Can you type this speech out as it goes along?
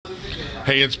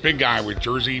Hey, it's Big Guy with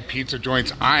Jersey Pizza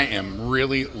Joints. I am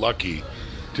really lucky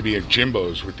to be at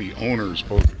Jimbos with the owners,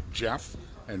 both Jeff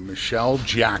and Michelle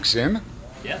Jackson.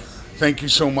 Yes. Thank you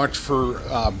so much for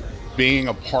being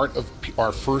a part of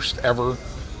our first ever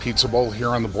Pizza Bowl here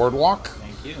on the Boardwalk.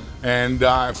 Thank you. And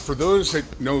for those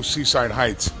that know Seaside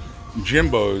Heights,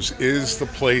 Jimbos is the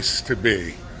place to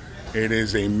be. It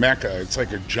is a mecca. It's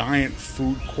like a giant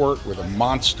food court with a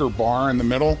monster bar in the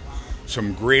middle.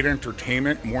 Some great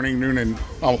entertainment, morning, noon, and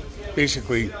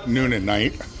basically noon and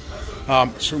night.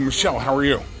 So Michelle, how are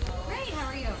you? Great, how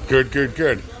are you? Good, good,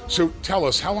 good. So tell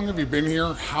us, how long have you been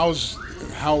here? How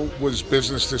was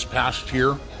business this past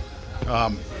year? Okay.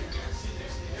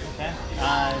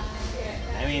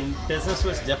 I mean, business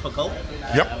was difficult with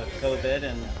COVID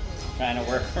and trying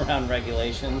to work around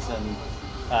regulations and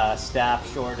staff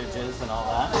shortages and all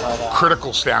that. But,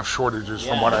 critical staff shortages,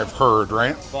 from what I've heard,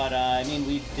 right? But I mean,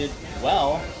 we did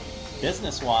well,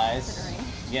 business-wise.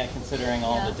 Considering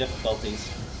all the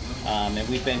difficulties. And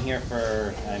we've been here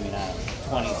for,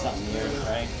 20-something years,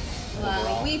 right?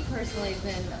 Well, we personally have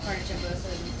been a part of Jimbos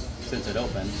since it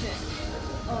opened.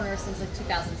 Owner since like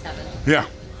 2007. Yeah.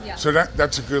 Yeah. So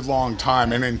that's a good long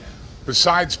time. And then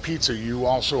besides pizza, you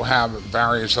also have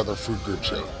various other food groups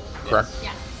here, correct?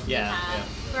 Yeah. Yeah.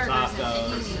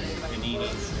 Tacos,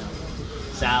 paninis,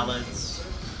 salads,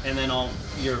 and then all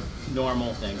your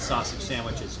normal things, sausage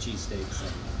sandwiches, cheesesteaks.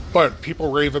 But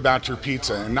people rave about your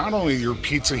pizza, and not only your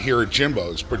pizza here at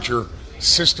Jimbos, but your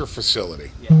sister facility,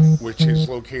 which is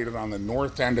located on the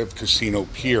north end of Casino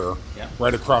Pier,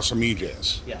 right across from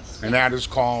EJ's. Yes. And that is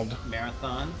called?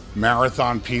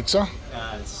 Marathon Pizza?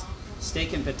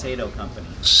 Steak and Potato Company.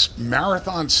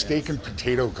 Marathon Steak and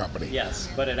Potato Company. Yes,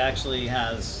 but it actually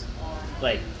has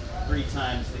like 3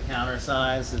 times the counter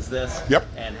size as this. Yep.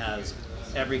 And has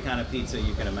every kind of pizza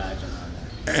you can imagine on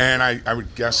there. And I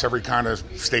would guess every kind of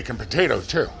steak and potato,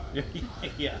 too.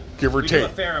 Yeah. Give or we take. Do a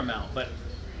fair amount, but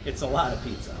it's a lot of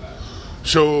pizza.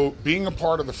 So being a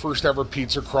part of the first ever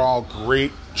pizza crawl,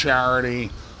 great charity.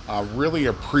 Really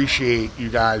appreciate you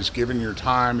guys giving your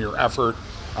time, your effort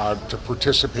to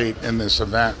participate in this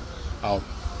event.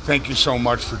 Thank you so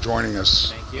much for joining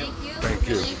us. Thank you. Thank you. Thank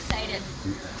you. We're really excited.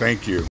 Thank you.